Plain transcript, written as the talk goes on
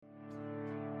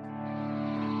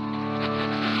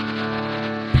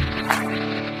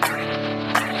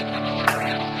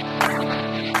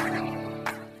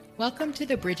Welcome to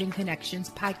the Bridging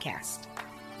Connections podcast.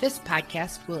 This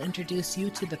podcast will introduce you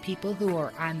to the people who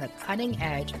are on the cutting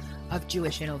edge of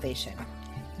Jewish innovation.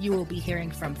 You will be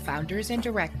hearing from founders and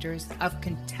directors of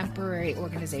contemporary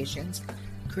organizations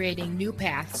creating new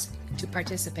paths to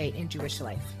participate in Jewish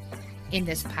life. In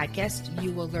this podcast,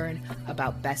 you will learn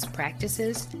about best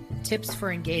practices, tips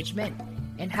for engagement,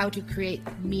 and how to create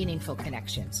meaningful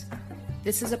connections.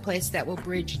 This is a place that will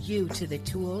bridge you to the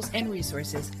tools and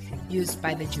resources used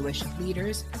by the Jewish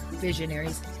leaders,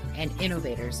 visionaries, and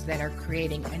innovators that are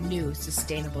creating a new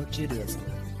sustainable Judaism.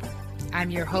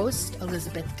 I'm your host,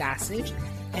 Elizabeth Gossage,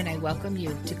 and I welcome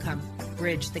you to come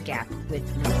bridge the gap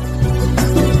with me.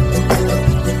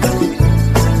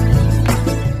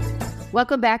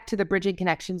 Welcome back to the Bridging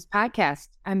Connections podcast.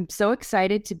 I'm so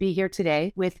excited to be here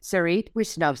today with Sarit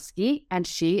Wisnovsky, and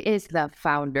she is the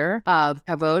founder of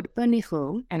Kavod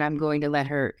B'Nichum, and I'm going to let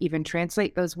her even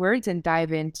translate those words and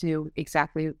dive into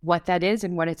exactly what that is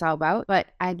and what it's all about. But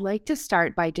I'd like to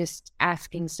start by just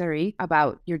asking Sarit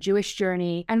about your Jewish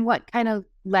journey and what kind of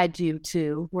led you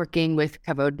to working with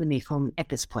Kavod B'Nichum at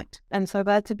this point. I'm so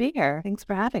glad to be here. Thanks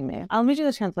for having me. Let me do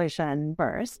the translation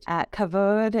first.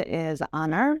 Kavod is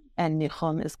honor and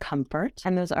Nichum is comfort.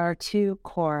 And those are two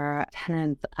core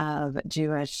tenets of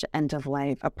Jewish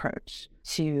end-of-life approach: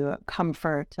 to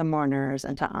comfort the mourners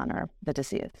and to honor the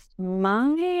deceased.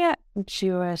 My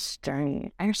Jewish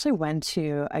journey, I actually went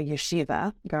to a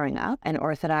yeshiva growing up, an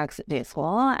Orthodox day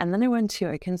school, and then I went to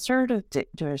a conservative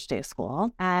Jewish day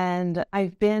school. And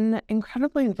I've been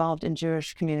incredibly involved in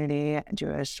Jewish community,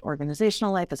 Jewish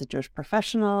organizational life as a Jewish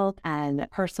professional, and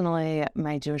personally,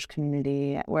 my Jewish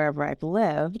community wherever I've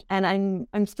lived. And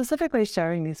I'm specifically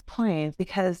sharing these points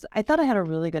because I thought I had a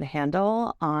really good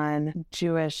handle on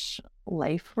Jewish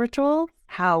life rituals,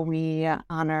 how we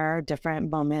honor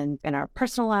different moments in our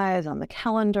personal lives, on the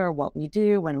calendar, what we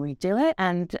do when we do it.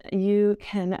 And you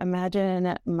can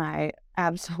imagine my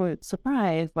absolute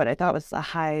surprise, what I thought was a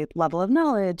high level of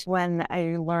knowledge, when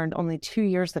I learned only 2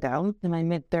 years ago, in my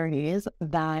mid-30s,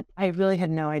 that I really had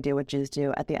no idea what Jews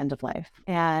do at the end of life.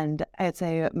 And I'd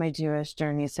say my Jewish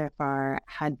journey so far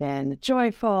had been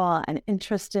joyful and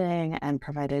interesting and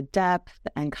provided depth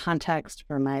and context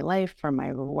for my life, for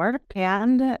my work,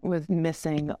 and was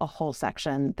missing a whole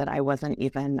section that I wasn't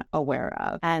even aware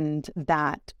of. And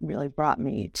that really brought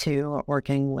me to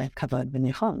working with Kavod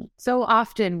B'Nichum. So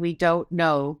often we don't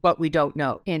know what we don't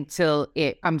know until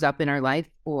it comes up in our life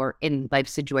or in life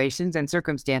situations and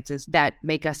circumstances that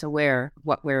make us aware of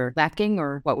what we're lacking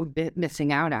or what we've been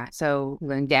missing out on. So I'm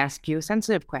going to ask you a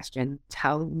sensitive question.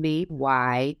 Tell me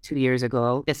why 2 years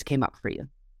ago this came up for you.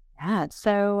 Yeah,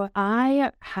 so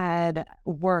I had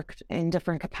worked in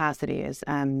different capacities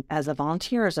as a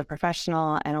volunteer, as a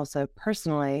professional, and also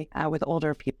personally with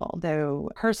older people.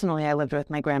 Though personally, I lived with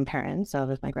my grandparents, so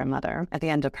with my grandmother at the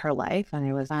end of her life, and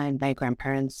I was on my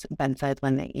grandparents' bedside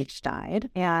when they each died.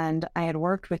 And I had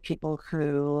worked with people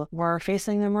who were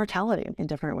facing their mortality in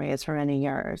different ways for many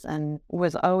years, and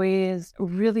was always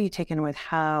really taken with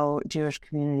how Jewish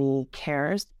community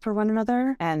cares for one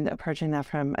another and approaching that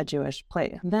from a Jewish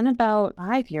place. Then about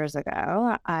 5 years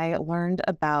ago, I learned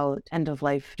about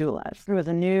end-of-life doulas. It was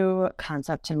a new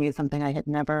concept to me, something I had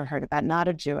never heard about, not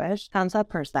a Jewish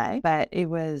concept per se, but it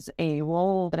was a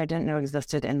role that I didn't know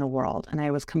existed in the world, and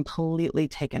I was completely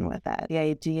taken with it. The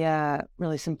idea,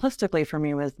 really simplistically for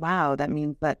me, was, wow, that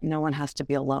means that no one has to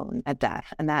be alone at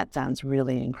death, and that sounds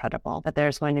really incredible, that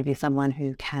there's going to be someone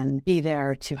who can be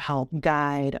there to help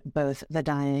guide both the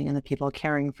dying and the people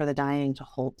caring for the dying to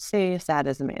hold space. That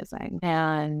is amazing.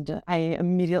 And I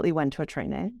immediately went to a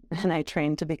training, and I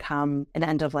trained to become an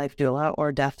end-of-life doula,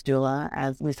 or death doula,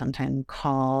 as we sometimes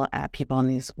call people in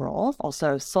these roles.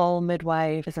 Also, soul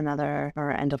midwife is another,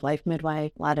 or end-of-life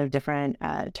midwife, a lot of different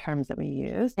terms that we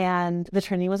use. And the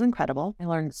training was incredible. I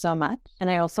learned so much.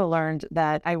 And I also learned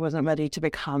that I wasn't ready to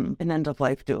become an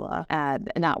end-of-life doula, and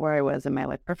not where I was in my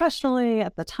life professionally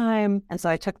at the time. And so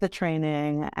I took the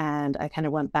training, and I kind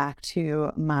of went back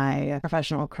to my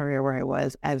professional career where I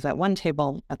was at one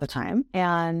table at the time.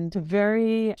 And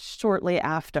very shortly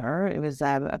after, it was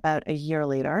about a year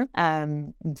later,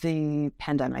 the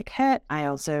pandemic hit. I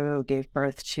also gave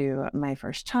birth to my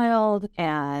first child,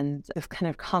 and this kind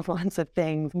of confluence of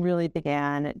things really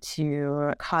began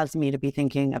to cause me to be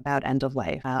thinking about end of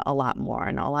life a lot more.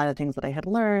 And a lot of things that I had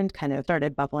learned kind of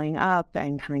started bubbling up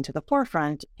and coming to the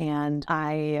forefront. And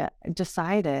I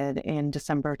decided in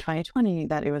December 2020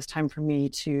 that it was time for me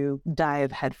to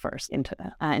dive headfirst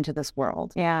into this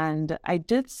world. And I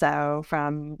did so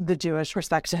from the Jewish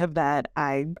perspective that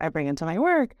I bring into my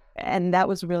work, And that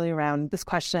was really around this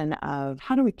question of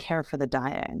how do we care for the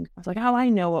dying? I was like, oh, I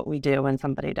know what we do when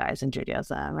somebody dies in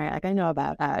Judaism, right? Like I know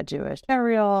about Jewish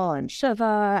burial and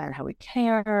Shiva and how we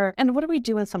care. And what do we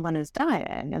do when someone is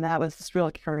dying? And that was this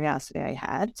real curiosity I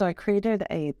had. So I created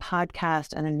a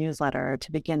podcast and a newsletter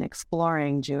to begin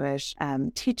exploring Jewish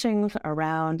teachings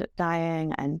around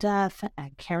dying and death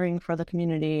and caring for the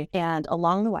community. And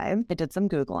along the way, I did some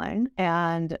Googling,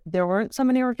 and there weren't so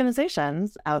many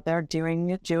organizations out there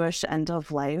doing Jewish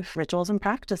end-of-life rituals and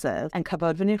practices. And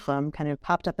Kavod V'Nichum kind of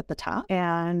popped up at the top.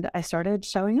 And I started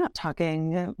showing up,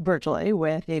 talking virtually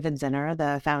with David Zinner,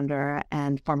 the founder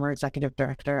and former executive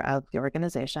director of the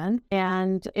organization.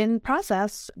 And in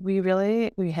process, we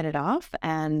hit it off,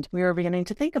 and we were beginning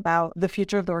to think about the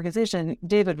future of the organization.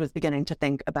 David was beginning to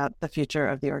think about the future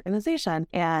of the organization,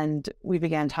 and we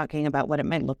began talking about what it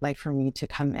might look like for me to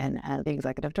come in as the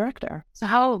executive director. So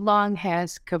how long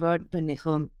has Kavod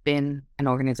V'Nichum been an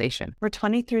organization? We're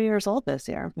 23 years old this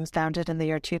year. It was founded in the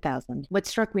year 2000. What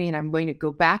struck me, and I'm going to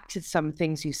go back to some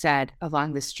things you said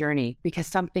along this journey, because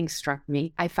something struck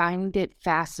me. I find it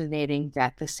fascinating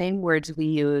that the same words we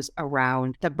use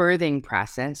around the birthing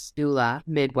process, doula,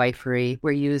 midwifery,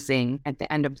 we're using at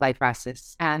the end of life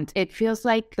process. And it feels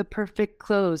like the perfect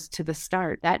close to the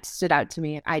start. That stood out to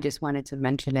me. I just wanted to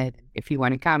mention it. If you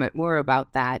want to comment more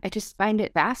about that, I just find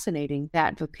it fascinating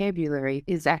that vocabulary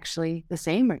is actually the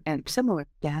same and similar.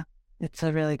 Yeah. It's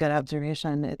a really good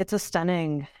observation. It's a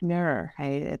stunning mirror,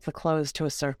 right? It's a close to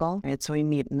a circle, right? So we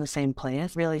meet in the same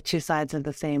place, really two sides of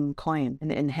the same coin,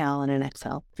 an inhale and an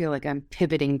exhale. I feel like I'm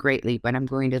pivoting greatly, but I'm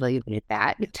going to leave it at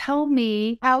that. Tell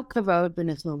me how Kavod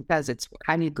V'Nichum does its work.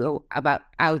 How do you go about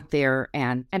out there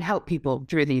and help people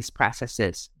through these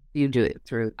processes? You do it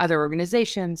through other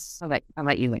organizations. I'll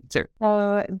let you answer.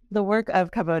 So the work of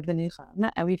Kavod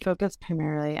V'Nichum, we focus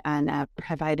primarily on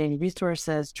providing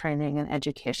resources, training, and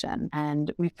education. And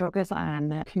we focus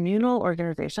on communal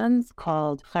organizations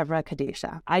called Chevra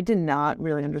Kadisha. I did not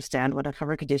really understand what a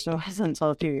Chevra Kadisha was until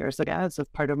a few years ago. It's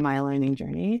part of my learning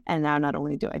journey. And now not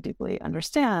only do I deeply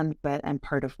understand, but I'm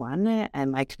part of one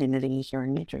and my community here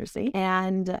in New Jersey.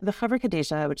 And the Chevra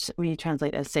Kadisha, which we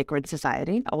translate as Sacred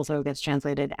Society, also gets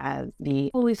translated as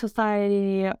the Holy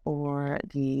Society or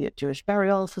the Jewish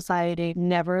Burial Society,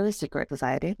 never the Secret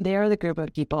Society. They are the group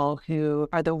of people who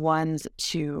are the ones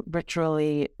to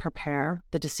ritually prepare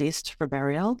the deceased for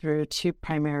burial through two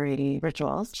primary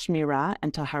rituals, Shmira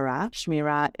and Tahara.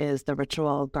 Shmira is the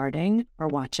ritual guarding or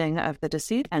watching of the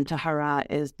deceased, and Tahara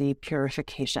is the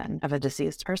purification of a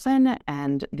deceased person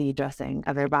and the dressing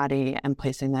of their body and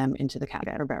placing them into the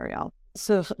casket for burial.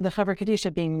 So the Chevra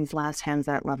Kadisha being these last hands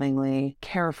that lovingly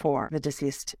care for the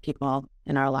deceased people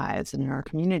in our lives and in our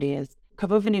communities.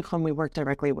 Kavod V'Nichum, we work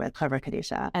directly with Chevra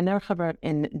Kadisha, and they're covered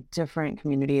in different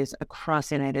communities across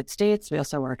the United States. We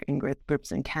also work in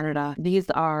groups in Canada.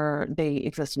 They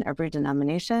exist in every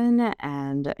denomination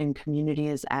and in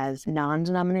communities as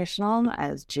non-denominational,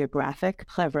 as geographic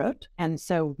chevrot. And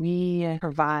so we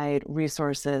provide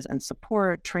resources and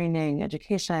support, training,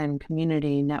 education,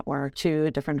 community network to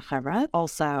different chevrot.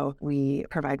 Also, we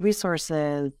provide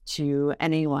resources to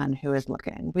anyone who is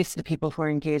looking. We see the people who are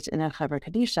engaged in a Chevra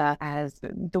Kadisha as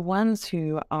the ones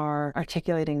who are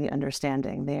articulating the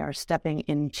understanding. They are stepping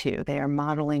into, they are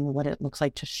modeling what it looks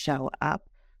like to show up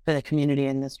for the community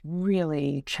in this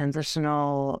really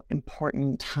transitional,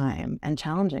 important time and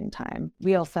challenging time.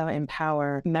 We also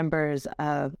empower members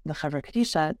of the Chevra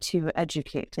Kadisha to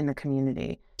educate in the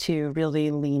community, to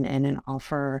really lean in and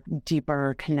offer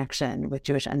deeper connection with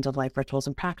Jewish end-of-life rituals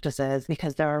and practices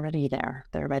because they're already there.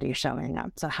 They're already showing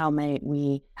up. So how might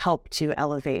we help to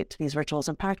elevate these rituals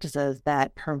and practices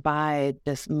that provide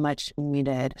this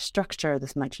much-needed structure,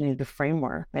 this much-needed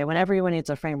framework? Right? When everyone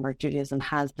needs a framework, Judaism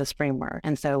has this framework.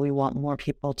 And so we want more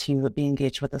people to be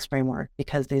engaged with this framework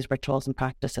because these rituals and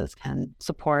practices can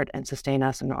support and sustain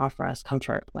us and offer us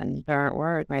comfort when there aren't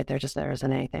words, right? There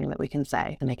isn't anything that we can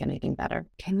say to make anything better.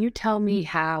 Can you tell me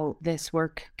how this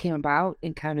work came about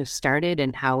and kind of started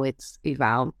and how it's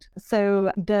evolved?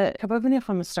 So the Kavod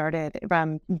V'Nichum started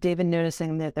from David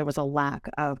noticing that there was a lack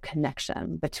of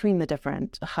connection between the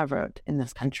different chavrot in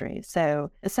this country. So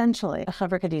essentially, a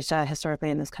Chevra Kadisha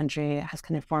historically in this country has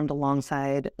kind of formed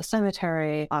alongside a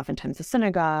cemetery, oftentimes a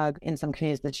synagogue, in some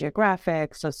communities the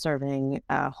geographic, so serving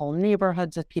whole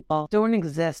neighborhoods of people,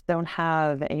 don't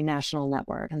have a national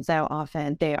network. And so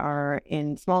often they are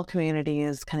in small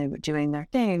communities kind of doing their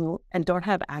thing and don't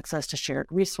have access to shared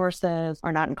resources,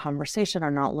 are not in conversation, are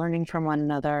not learning from one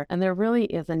another. And there really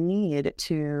is a need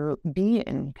to be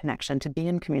in connection, to be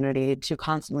in community, to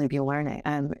constantly be learning.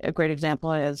 And a great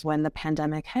example is when the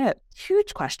pandemic hit,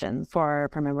 huge questions for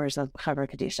members of Chavra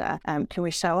Kadisha. Can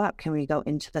we show up? Can we go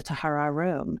into the Tahara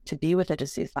room to be with the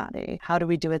deceased body? How do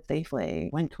we do it safely?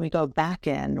 When can we go back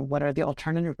in? What are the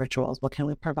alternative rituals? What can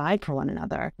we provide for one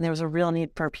another? And there was a real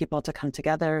need for people to come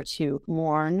together to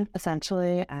mourn,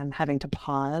 essentially, and having to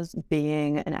pause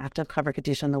being an active Chavra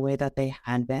Kadisha in the way that they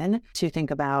had been, to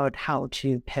think about how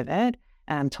to pivot,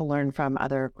 to learn from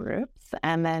other groups,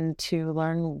 and then to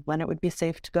learn when it would be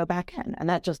safe to go back in. And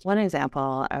that's just one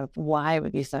example of why it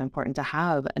would be so important to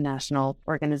have a national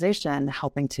organization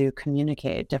helping to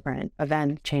communicate different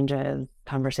event changes,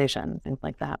 conversations, things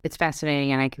like that. It's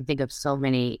fascinating, and I can think of so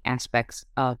many aspects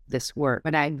of this work.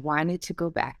 But I wanted to go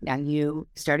back. Now, you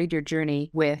started your journey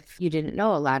with, you didn't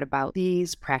know a lot about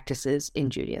these practices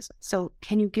in Judaism. So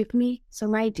can you give me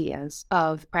some ideas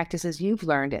of practices you've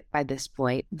learned by this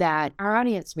point that our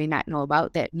audience may not know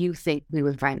about, that you think we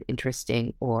would find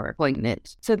interesting or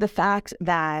poignant? So the fact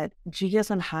that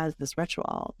Judaism has this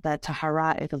ritual, that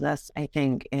Tahara exists, I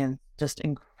think, is just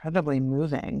incredibly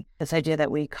moving. This idea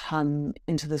that we come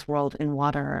into this world in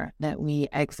water, that we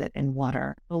exit in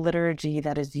water. The liturgy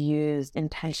that is used,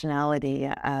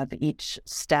 intentionality of each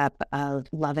step of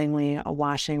lovingly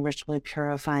washing, ritually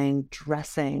purifying,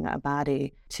 dressing a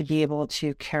body to be able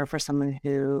to care for someone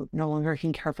who no longer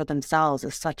can care for themselves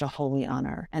is such a holy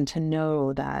honor. And to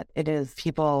know that it is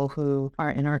people who are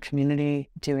in our community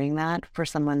doing that for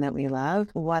someone that we love,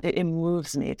 it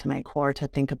moves me to my core to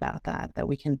think about that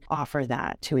we can offer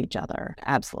that to each other.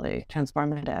 Absolutely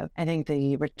transformative. I think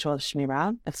the ritual of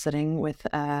Shmirah, of sitting with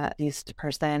a deceased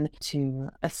person to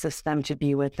assist them to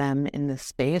be with them in this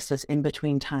space, this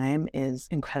in-between time, is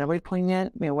incredibly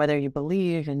poignant. Whether you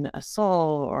believe in a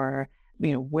soul or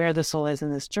where the soul is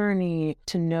in this journey,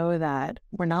 to know that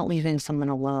we're not leaving someone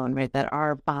alone, right? That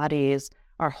our bodies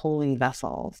are holy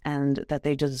vessels and that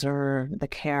they deserve the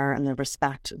care and the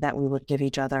respect that we would give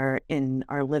each other in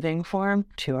our living form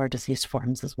to our deceased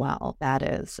forms as well. That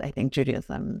is, I think,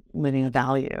 Judaism living a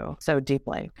value so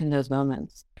deeply in those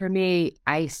moments. For me,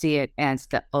 I see it as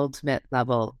the ultimate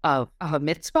level of a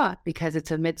mitzvah, because it's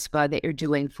a mitzvah that you're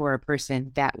doing for a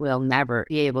person that will never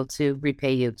be able to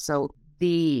repay you. So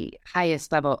the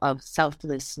highest level of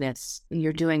selflessness,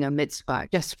 you're doing a mitzvah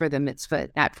just for the mitzvah,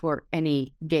 not for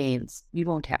any gains. You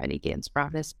won't have any gains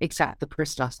from this, except the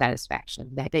personal satisfaction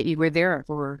that you were there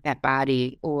for that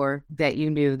body, or that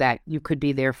you knew that you could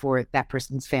be there for that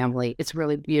person's family. It's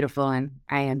really beautiful, and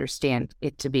I understand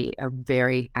it to be a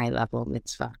very high level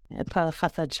mitzvah. It's called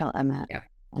chesed shel emet. Yeah.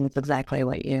 And it's exactly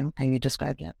how you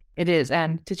described it. It is.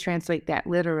 And to translate that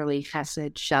literally,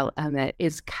 chesed shel emet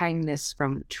is kindness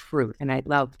from truth. And I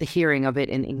love the hearing of it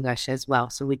in English as well,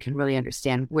 so we can really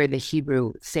understand where the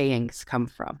Hebrew sayings come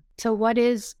from. So what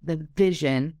is the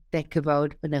vision that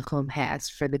Kavod B'Nachum has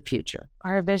for the future?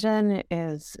 Our vision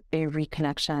is a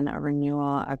reconnection, a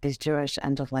renewal of these Jewish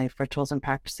end-of-life rituals and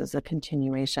practices, a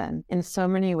continuation. In so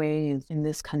many ways, in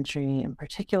this country in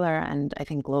particular, and I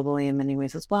think globally in many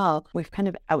ways as well, we've kind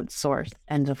of outsourced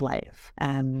end-of-life.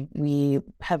 We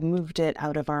have moved it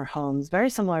out of our homes,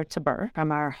 very similar to birth,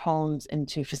 from our homes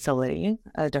into facility,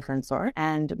 a different sort.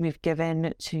 And we've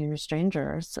given to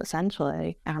strangers,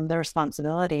 essentially, the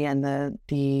responsibility and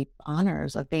the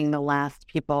honors of being the last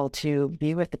people to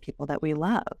be with the people that we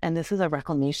love. And this is a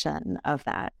reclamation of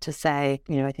that, to say,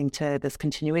 I think to this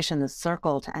continuation, this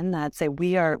circle, to end that, say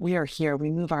we are here,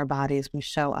 we move our bodies, we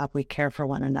show up, we care for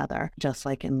one another, just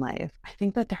like in life. I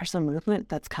think that there's a movement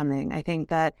that's coming. I think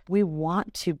that we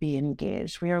want to be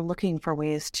engaged. We are looking for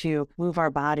ways to move our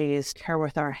bodies, care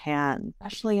with our hands,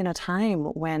 especially in a time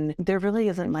when there really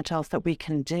isn't much else that we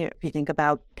can do. If you think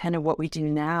about kind of what we do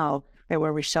now, right,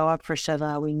 where we show up for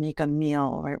Shiva, we make a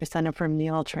meal, right? We sign up for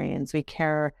meal trains, we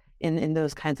care in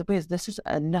those kinds of ways. This is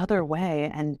another way,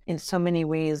 and in so many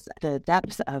ways, the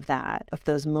depth of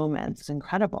those moments is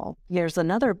incredible. There's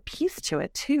another piece to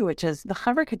it too, which is the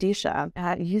Chavra Kadisha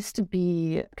used to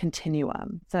be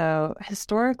continuum. So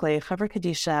historically, Chavra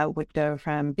Kadisha would go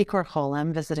from Bikur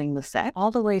Cholim, visiting the sick,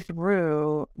 all the way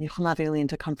through Nichum Avelin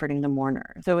to comforting the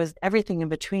mourners. So it was everything in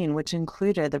between, which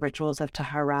included the rituals of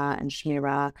Tahara and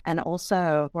Shmirah, and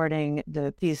also supporting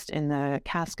the feast in the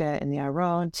casket in the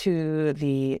Aron, to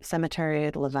the cemetery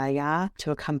at Levaya,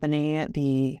 to accompany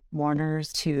the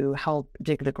mourners, to help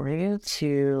dig the grave,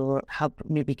 to help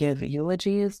maybe give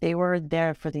eulogies. They were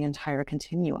there for the entire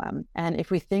continuum. And if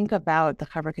we think about the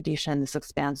Chavra Kadisha in this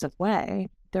expansive way,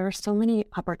 there are so many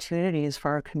opportunities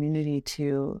for our community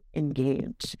to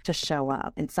engage, to show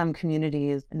up. In some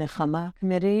communities, Nechama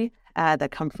committee The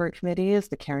comfort committees,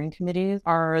 the caring committees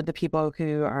are the people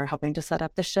who are helping to set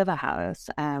up the Shiva house,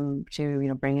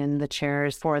 to bring in the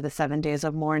chairs for the 7 days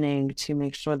of mourning, to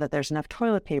make sure that there's enough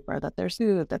toilet paper, that there's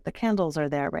food, that the candles are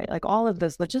there, right? Like all of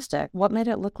this logistic. What might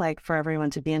it look like for everyone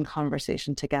to be in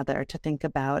conversation together, to think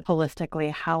about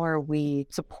holistically, how are we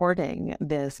supporting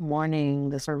this mourning,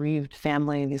 this bereaved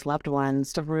family, these loved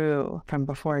ones through from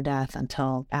before death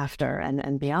until after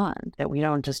and beyond, that we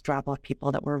don't just drop off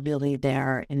people, that we're really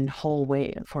there in whole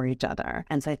way for each other.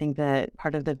 And so I think that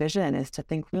part of the vision is to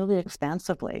think really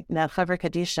expansively. Now, Chevra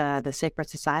Kadisha, the sacred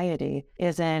society,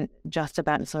 isn't just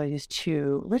about necessarily these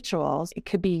two rituals. It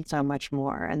could be so much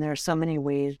more. And there are so many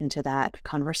ways into that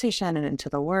conversation and into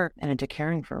the work and into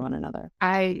caring for one another.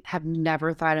 I have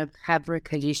never thought of Chevra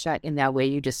Kadisha in that way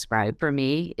you described. For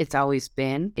me, it's always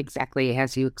been exactly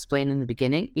as you explained in the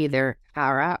beginning, either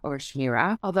Hara or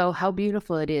Shmira. Although how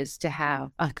beautiful it is to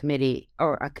have a committee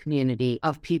or a community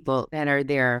of people that are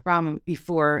there from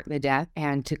before the death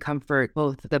and to comfort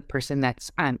both the person that's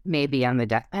maybe on the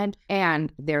deathbed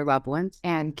and their loved ones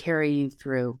and carry you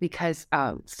through, because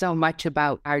so much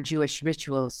about our Jewish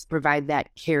rituals provide that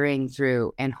carrying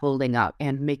through and holding up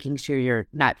and making sure you're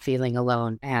not feeling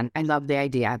alone. And I love the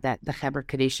idea that the Chevra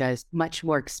Kadisha is much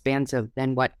more expansive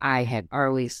than what I had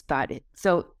always thought it.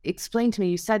 So explain to me,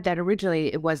 you said that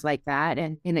originally it was like that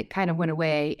and it kind of went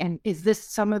away. And is this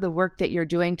some of the work that you're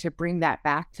doing to bring that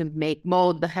back, to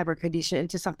mold the Chevra Kadisha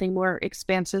into something more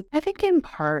expansive? I think in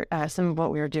part, some of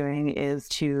what we're doing is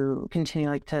to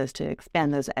continue to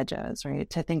expand those edges, right?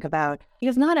 To think about,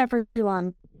 because not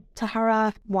everyone,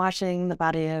 Tahara, washing the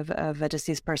body of a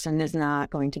deceased person, is not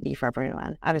going to be for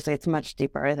everyone. Obviously, it's much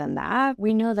deeper than that.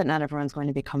 We know that not everyone's going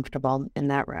to be comfortable in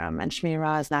that room, and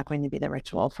Shmira is not going to be the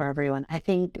ritual for everyone. I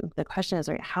think the question is,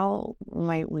 right, how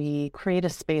might we create a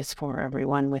space for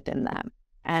everyone within them?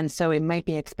 And so it might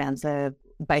be expansive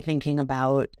by thinking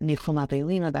about Nichum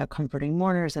Avelim, about comforting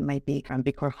mourners. It might be from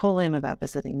Bikur Cholim, about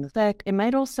visiting the sick. It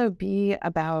might also be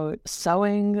about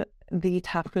sewing the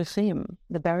tafruchim,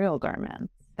 the burial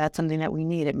garments. That's something that we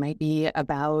need. It might be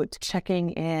about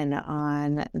checking in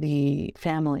on the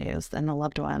families and the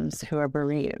loved ones who are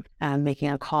bereaved, making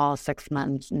a call 6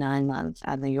 months, 9 months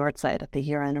at the yahrzeit at the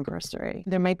year anniversary.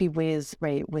 There might be ways,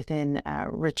 right, within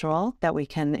ritual that we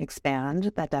can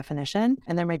expand that definition.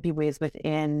 And there might be ways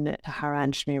within Tahara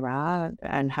and Shmira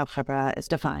and how Chevra is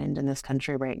defined in this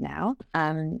country right now.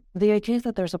 The idea is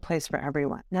that there's a place for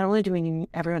everyone. Not only do we need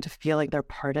everyone to feel like they're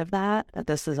part of that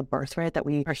this is a birthright, that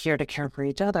we are here to care for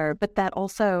each other, but that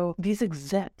also these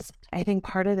exist. I think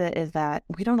part of it is that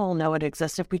we don't all know it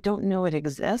exists. If we don't know it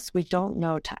exists, we don't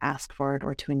know to ask for it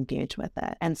or to engage with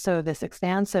it. And so this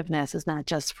expansiveness is not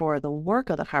just for the work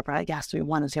of the Chevra. Yes, we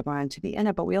want everyone to be in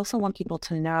it, but we also want people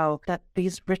to know that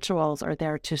these rituals are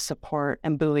there to support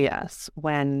and buoy us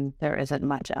when there isn't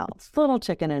much else. Little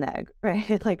chicken and egg,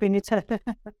 right? Like we need to...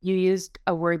 You used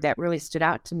a word that really stood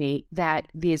out to me, that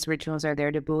these rituals are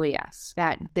there to buoy us,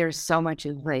 that there's so much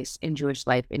in place in Jewish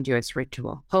life, in Jewish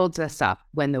ritual, holds us up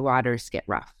when the waters get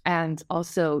rough. And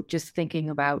also just thinking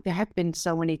about, there have been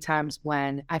so many times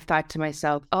when I've thought to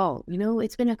myself, oh,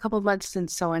 it's been a couple of months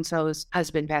since so-and-so's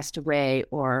husband passed away,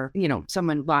 or,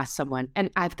 someone lost someone.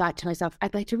 And I've thought to myself,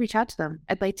 I'd like to reach out to them.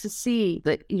 I'd like to see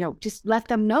that, just let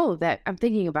them know that I'm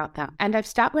thinking about them. And I've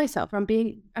stopped myself from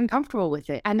being uncomfortable with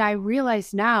it. And I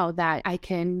realize now that I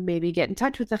can maybe get in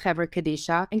touch with the Chevra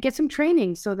Kadisha and get some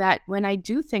training so that when I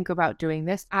do think about doing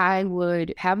this, I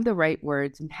would have the right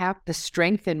words and have the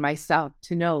strength in myself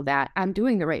to know that I'm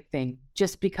doing the right thing.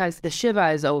 Just because the Shiva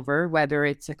is over, whether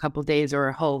it's a couple days or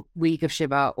a whole week of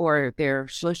Shiva, or their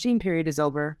Shloshim period is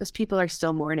over, those people are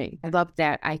still mourning. I love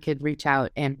that I could reach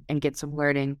out and get some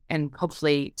learning. And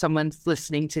hopefully someone's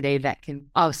listening today that can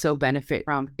also benefit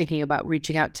from thinking about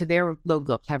reaching out to their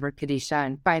local Chevra Kadisha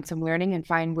and find some learning and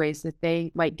find ways that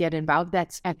they might get involved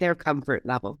that's at their comfort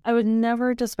level. I would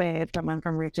never dissuade someone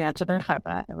from reaching out to their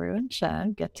Chevra. Everyone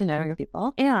should get to know your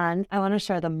people. And I want to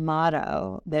share the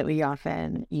motto that we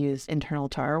often use internal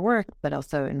to our work, but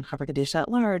also in Chevra Kadisha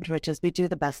at large, which is we do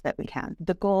the best that we can.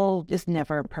 The goal is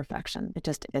never perfection. It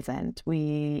just isn't.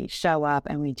 We show up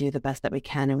and we do the best that we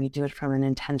can, and we do it from an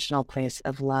intentional place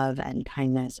of love and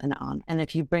kindness and honor. And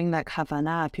if you bring that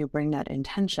kavanah, if you bring that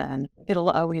intention,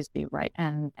 it'll always be right.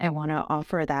 And I want to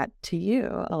offer that to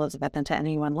you, Elizabeth, and to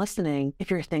anyone listening. If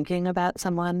you're thinking about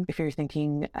someone, if you're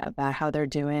thinking about how they're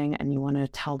doing and you want to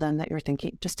tell them that you're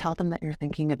thinking, just tell them that you're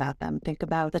thinking about them. Think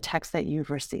about the text that you've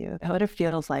received. what it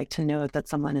feels like to know that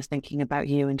someone is thinking about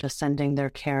you and just sending their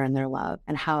care and their love,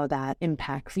 and how that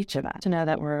impacts each of us, to know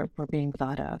that we're being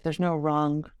thought of. There's no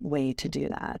wrong way to do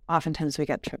that. Oftentimes we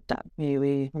get tripped up.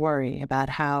 We worry about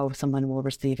how someone will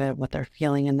receive it, what they're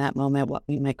feeling in that moment, what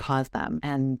we might cause them.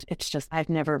 And it's just, I've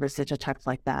never received a text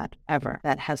like that ever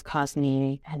that has caused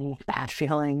me any bad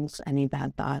feelings, any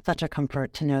bad thoughts. Such a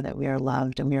comfort to know that we are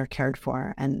loved and we are cared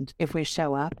for. And if we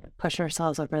show up, push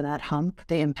ourselves over that hump,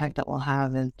 the impact that we'll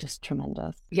have is just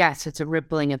tremendous. Yes, it's a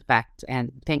rippling effect.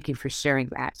 And thank you for sharing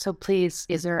that. So please,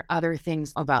 is there other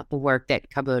things about the work that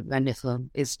Kavod V'Nichum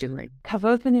is doing?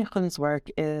 Kavod V'Nichum's work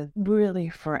is really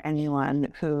for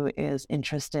anyone who is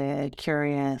interested,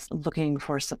 curious, looking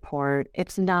for support.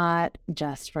 It's not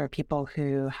just for people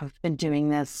who have been doing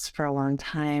this for a long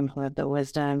time, who have the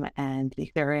wisdom and the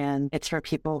experience. It's for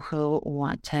people who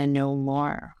want to know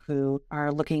more, who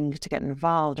are looking to get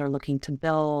involved or looking to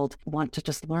build, want to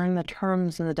just learn the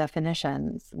terms and the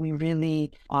definitions. We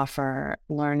really offer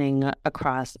learning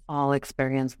across all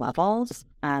experience levels.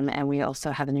 And we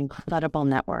also have an incredible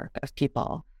network of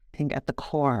people. I think at the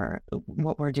core,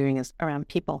 what we're doing is around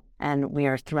people, and we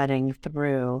are threading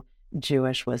through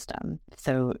Jewish wisdom.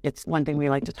 So it's one thing we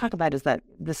like to talk about is that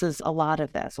this is a lot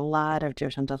of this. A lot of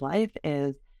Jewish end of life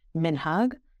is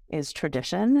minhag, is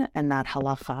tradition, and not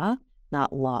halacha,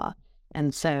 not law.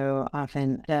 And so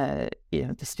often,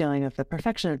 this feeling of the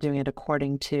perfection of doing it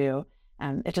according to,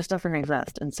 it just doesn't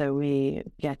exist. And so we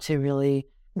get to really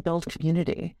build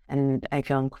community. And I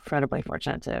feel incredibly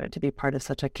fortunate to be part of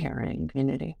such a caring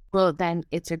community. Well, then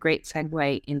it's a great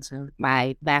segue into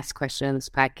my last question of this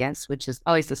podcast, which is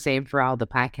always the same for all the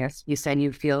podcasts. You said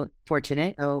you feel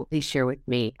fortunate. So please share with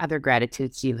me other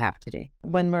gratitudes you have today.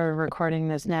 When we're recording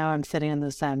this now, I'm sitting on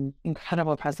this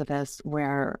incredible precipice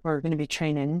where we're going to be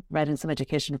training, right, in some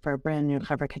education for a brand new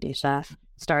Chevra Kadisha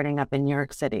starting up in New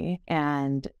York City.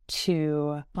 And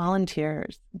to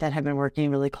volunteers that have been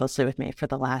working really closely with me for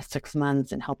the last 6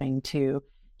 months and helping to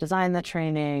design the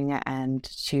training, and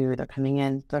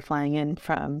they're flying in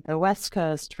from the West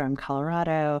Coast, from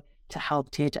Colorado to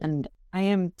help teach. And I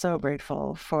am so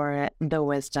grateful for the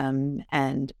wisdom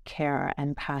and care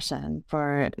and passion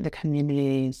for the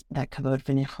communities that Kavod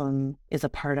V'Nichum is a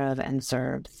part of and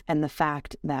serves. And the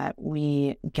fact that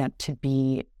we get to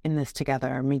be in this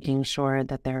together, making sure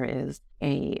that there is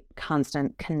a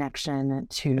constant connection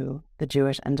to the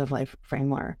Jewish end-of-life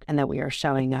framework, and that we are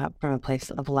showing up from a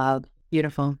place of love.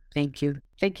 Beautiful. Thank you.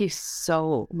 Thank you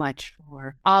so much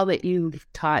for all that you've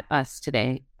taught us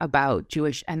today about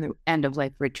Jewish and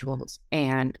end-of-life rituals,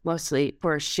 and mostly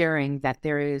for sharing that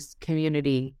there is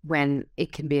community when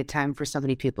it can be a time for so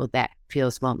many people that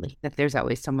feels lonely, that there's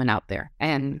always someone out there.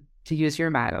 And to use your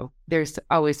motto, there's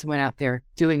always someone out there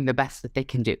doing the best that they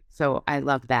can do. So I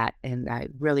love that. And I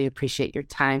really appreciate your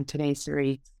time today,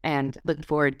 Sari, and look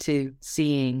forward to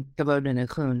seeing Kavod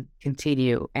V'Nichum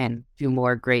continue and do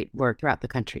more great work throughout the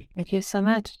country. Thank you so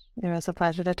much. It was a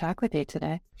pleasure to talk with you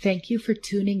today. Thank you for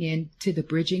tuning in to the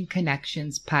Bridging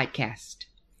Connections podcast.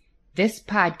 This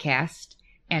podcast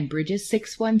and Bridges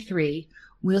 613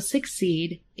 will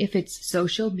succeed if its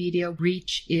social media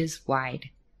reach is wide.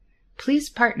 Please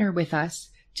partner with us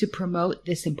to promote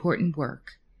this important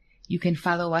work. You can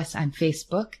follow us on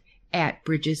Facebook at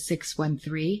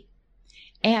Bridges613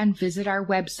 and visit our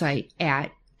website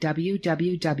at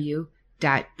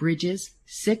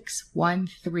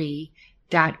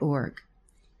www.bridges613.org.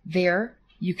 There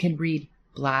you can read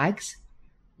blogs,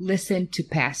 listen to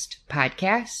past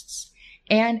podcasts,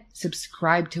 and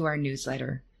subscribe to our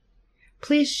newsletter.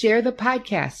 Please share the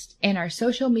podcast and our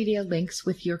social media links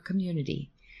with your community,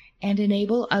 and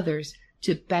enable others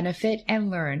to benefit and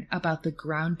learn about the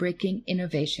groundbreaking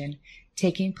innovation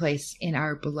taking place in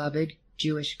our beloved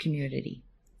Jewish community.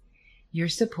 Your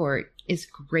support is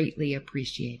greatly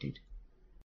appreciated.